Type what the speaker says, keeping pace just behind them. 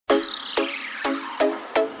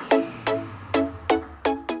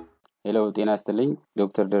ሄሎ ጤና ይስጥልኝ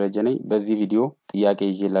ዶክተር ደረጀ ነኝ በዚህ ቪዲዮ ጥያቄ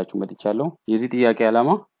ይዤላችሁ መጥቻለሁ የዚህ ጥያቄ ዓላማ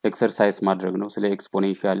ኤክሰርሳይዝ ማድረግ ነው ስለ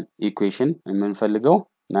ኤክስፖኔንሻል ኢኩዌሽን የምንፈልገው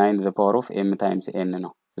 9 the power of m times n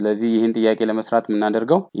ነው ስለዚህ ይሄን ጥያቄ ለመስራት ምን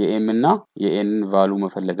እናደርገው የm እና የn ቫልዩ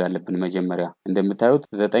መፈለግ አለብን መጀመሪያ እንደምታዩት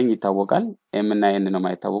 9 ይታወቃል m እና n ነው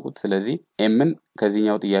የማይታወቁት ስለዚህ m ን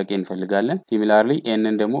ከዚህኛው ጥያቄ እንፈልጋለን ሲሚላርሊ n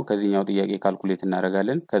ን ደግሞ ከዚህኛው ጥያቄ ካልኩሌት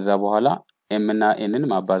እናደርጋለን ከዛ በኋላ m እና n ን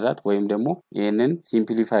ማባዛት ወይም ደግሞ ይሄንን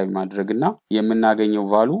ሲምፕሊፋይ ማድረግና የምናገኘው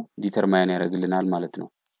ቫልዩ ዲተርማይን ያደርግልናል ማለት ነው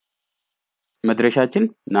መድረሻችን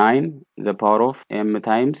 9 the power of m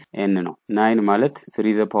times n ነው 9 ማለት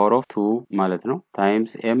 3 the power of 2 ማለት ነው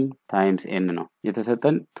times m times n ነው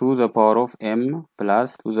የተሰጠን 2 the power of m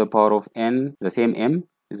plus 2 the power of n the same m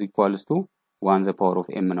is equals to 1 the power of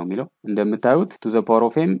m ነው የሚለው እንደምታዩት 2 the power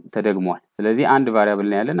of m ተደግሟል ስለዚህ አንድ ቫሪያብል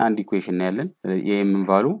ነው ያለን አንድ ኢኩዌሽን ነው ያለን የm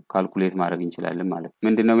ቫልዩ ካልኩሌት ማድረግ እንችላለን ማለት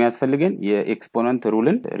ምንድነው የሚያስፈልገን የኤክስፖነንት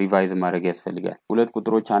ሩልን ሪቫይዝ ማድረግ ያስፈልጋል ሁለት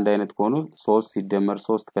ቁጥሮች አንድ አይነት ከሆኑ 3 ሲደመር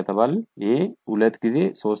 3 ከተባለ ይሄ ሁለት ጊዜ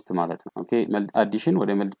 3 ማለት ነው ኦኬ አዲሽን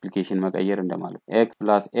ወደ መልቲፕሊኬሽን መቀየር እንደማለት x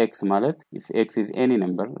plus x ማለት if x is any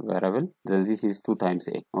number variable then this is 2 times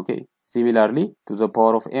x okay similarly to the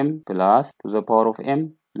power of m plus to the power of m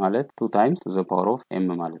ማለት 2 times to the power of m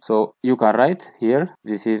ማለት so you can write here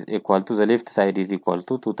this is equal to the left side is equal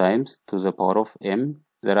to 2 times to the power of m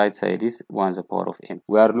the right side is 1 the power of m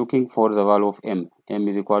we are looking for the value of m m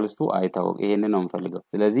is equals to አይታወቅ ይሄንን ነው እንፈልገው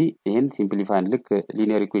ስለዚህ ይሄን ሲምፕሊፋይ ልክ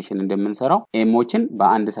ሊኒየር ኢኩዌሽን እንደምንሰራው m ዎችን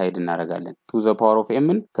በአንድ ሳይድ እናደርጋለን to the power of m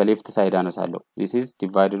ን ከሌፍት ሳይድ አነሳለሁ this is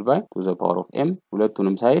divided by to the power of m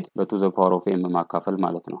ሁለቱንም ሳይድ በ to the power of m ማካፈል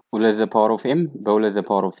ማለት ነው 2 the power of m በ2 the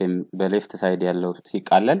power of m በሌፍት ሳይድ ያለው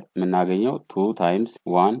ሲቃለል የምናገኘው 2 times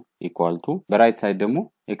 1 equal to በራይት ሳይድ ደግሞ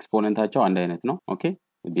ኤክስፖነንታቸው አንድ አይነት ነው ኦኬ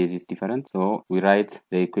the base is different so we write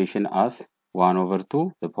the equation as 1 over 2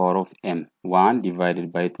 the power of m 1 divided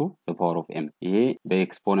by 2 the power of m ይሄ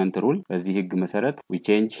በኤክስፖነንት ሩል በዚህ ህግ መሰረት we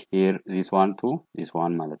change here this one to this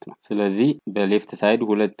one ማለት ነው ስለዚህ በሌፍት ሳይድ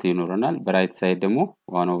ሁለት ይኖረናል በራይት ሳይድ ደግሞ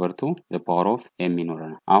 1 over 2 the power of m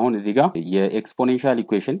ይኖረናል አሁን እዚህ ጋር የኤክስፖኔንሻል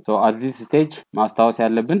ኢኩዌሽን so at this stage ማስታወስ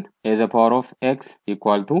ያለብን a the power of x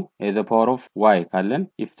equal to a the power of y ካለን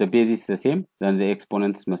if the base is the same then the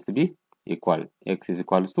exponents must be equal x is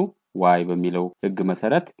equals to y በሚለው ህግ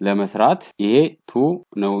መሰረት ለመስራት ይሄ 2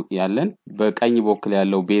 ነው ያለን በቀኝ በኩል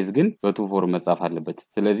ያለው ቤዝ ግን በ2 ፎርም መጻፍ አለበት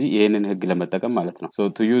ስለዚህ ይሄንን ህግ ለመጠቀም ማለት ነው so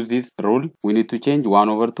to use this rule we need to change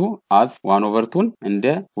 1 over 2 as 1 over 2 እንደ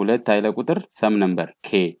ሁለት ኃይለ ቁጥር some number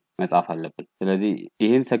k መጻፍ አለብን ስለዚህ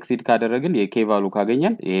ይሄን ሰክሲድ ካደረግን የk ቫልዩ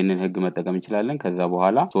ካገኘን ይሄንን ህግ መጠቀም እንችላለን ከዛ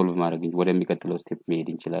በኋላ ሶልቭ ማድረግ ወደሚቀጥለው ስቴፕ መሄድ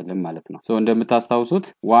እንችላለን ማለት ነው so እንደምታስታውሱት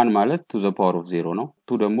 1 ማለት to the power of 0 ነው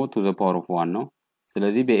 2 ደግሞ to the power of 1 ነው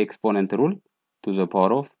ስለዚህ በኤክስፖነንት ሩል to the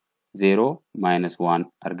power of 0 minus 1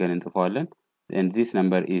 አድርገን እንጽፈዋለን and this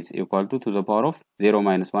number is equal to the power of 0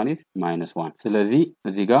 minus 1 is minus 1 ስለዚህ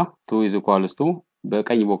እዚህ ጋር 2 is equals to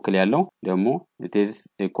በቀኝ በኩል ያለው ደግሞ it is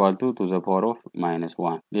equal to the power of minus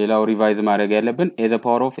 1 ሌላው ሪቫይዝ ማድረግ ያለብን a the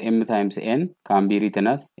power of m times n can be written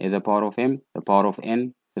as a the power of m the power of n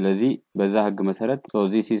ስለዚህ በዛ ህግ መሰረት so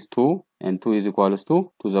this is 2 and 2 is equals to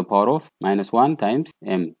the power of minus 1 times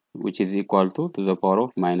m which is equal to the power of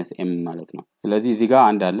minus m ማለት ነው ስለዚህ እዚህ ጋር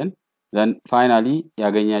አንድ አለን then finally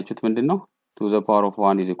ያገኛችሁት ምንድነው to the power of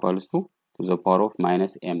 1 is equals to the power of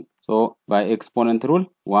minus m so by exponent rule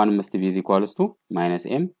 1 must be equals to minus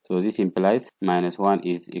m so this implies minus 1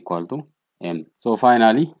 is equal to m so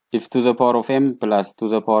finally if to the power of m plus to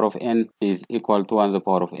the power of n is equal to 1 the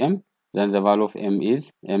power of m then the value of m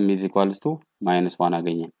is equals to minus 1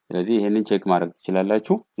 አገኘን ስለዚህ ይሄንን ቼክ ማድረግ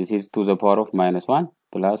ትችላላችሁ this is to the power of minus 1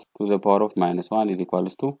 plus to the power of minus 1 is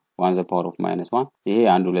equals to 1 the power of minus 1 ይሄ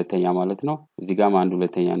አንድ ሁለተኛ ማለት ነው እዚህ ጋር አንድ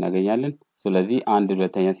ሁለተኛ እናገኛለን ስለዚህ አንድ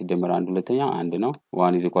ሁለተኛ ሲደመር አንድ ሁለተኛ አንድ ነው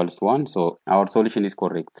 1 is equals to 1 so our solution is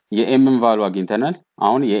correct የm ቫልዩ አግኝተናል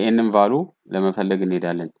አሁን የn ቫልዩ ለመፈለግ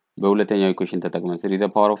እንሄዳለን በሁለተኛው ኢኩዌሽን ተጠቅመን 3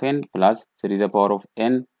 the power of n plus 3 the power of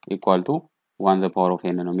n equal to 1 the power of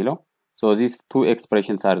n ነው የሚለው so these two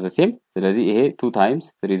expressions are the same ስለዚህ ይሄ 2 times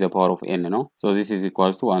 3 the power of n ነው so this is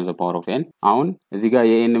equals to 1 the power of n አሁን እዚህ ጋር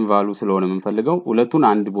የn ቫልዩ ስለሆነ የምንፈልገው ሁለቱን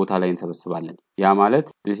አንድ ቦታ ላይ እንሰበስባለን ያ ማለት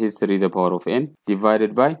this is 3 the power of n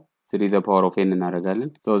divided by 3 the power of n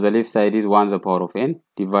እናደርጋለን so the left side is 1 the power of n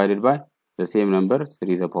divided by the same number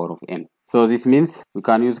 3 the power of n so this means we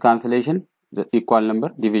can use cancellation the equal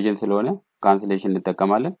number division ስለሆነ cancellation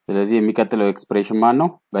እንጠቀማለን ስለዚህ የሚቀጥለው ኤክስፕሬሽን ማን ነው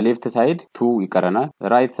በሌፍት ሳይድ 2 ይቀረናል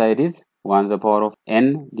right side is 1 the power of n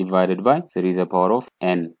divided by 3 the power of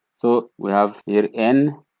n so we have here n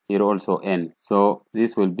here also n so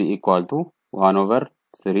this will be equal to 1 over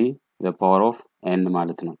 3 the power of n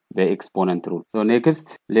ማለት ነው በኤክስፖነንት ሩል so next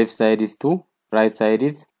left side is 2 right side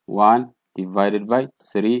is 1 divided by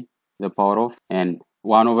 3 the power of n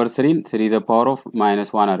 1 over 3 3 the power of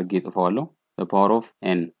minus 1 አድርጌ ጽፈዋለሁ the power of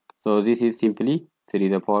n so this is simply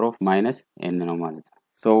 3 the power of minus n ነው ማለት ነው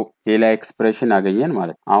so ሌላ ኤክስፕሬሽን አገኘን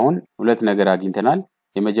ማለት አሁን ሁለት ነገር አግኝተናል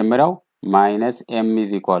የመጀመሪያው minus m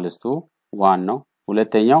is equals to 1 ነው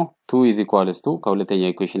ሁለተኛው 2 is equals to ከሁለተኛ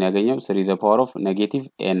ኢኩዌሽን ያገኘው 3 the power of negative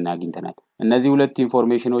n አግኝተናል እነዚህ ሁለት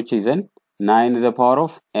ኢንፎርሜሽኖች ይዘን 9 the power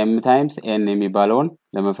of m times n የሚባለውን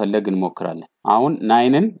ለመፈለግ እንሞክራለን አሁን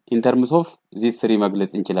 9ን in terms of this 3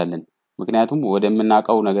 መግለጽ እንችላለን ምክንያቱም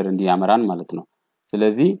ወደምናቀው ነገር እንዲያመራን ማለት ነው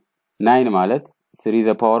ስለዚህ 9 ማለት 3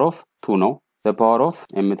 the power of 2 ነው the power of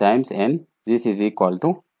m times n this is equal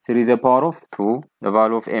to 3 the power of 2 the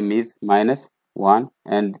value of m is minus 1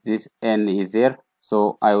 and this n is there so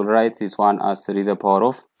I will write this one as 3 the power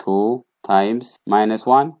of 2 times minus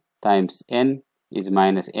 1 times n is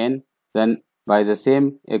minus n then by the same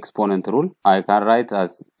exponent rule I can write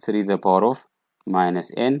as 3 the power of minus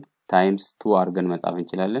n times 2 አርገን መጻፍ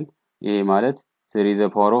እንችላለን ይሄ ማለት 3 the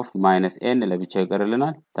power of minus n ለብቻ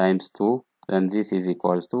ይቀርልናል times 2 then this is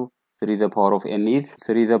equals to 3 the power of n is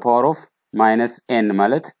 3 the power of minus n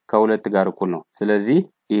ማለት ከሁለት ጋር እኩል ነው ስለዚህ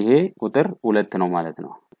ይሄ ቁጥር 2 ነው ማለት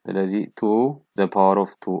ነው ስለዚህ 2 the power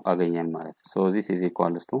of 2 አገኘን ማለት so this is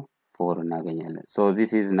equals to 4 እናገኛለን so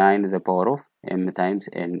this is 9 the power of m times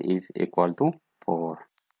n is equal to 4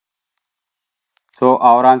 so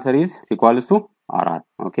our answer is equals to 4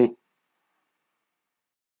 okay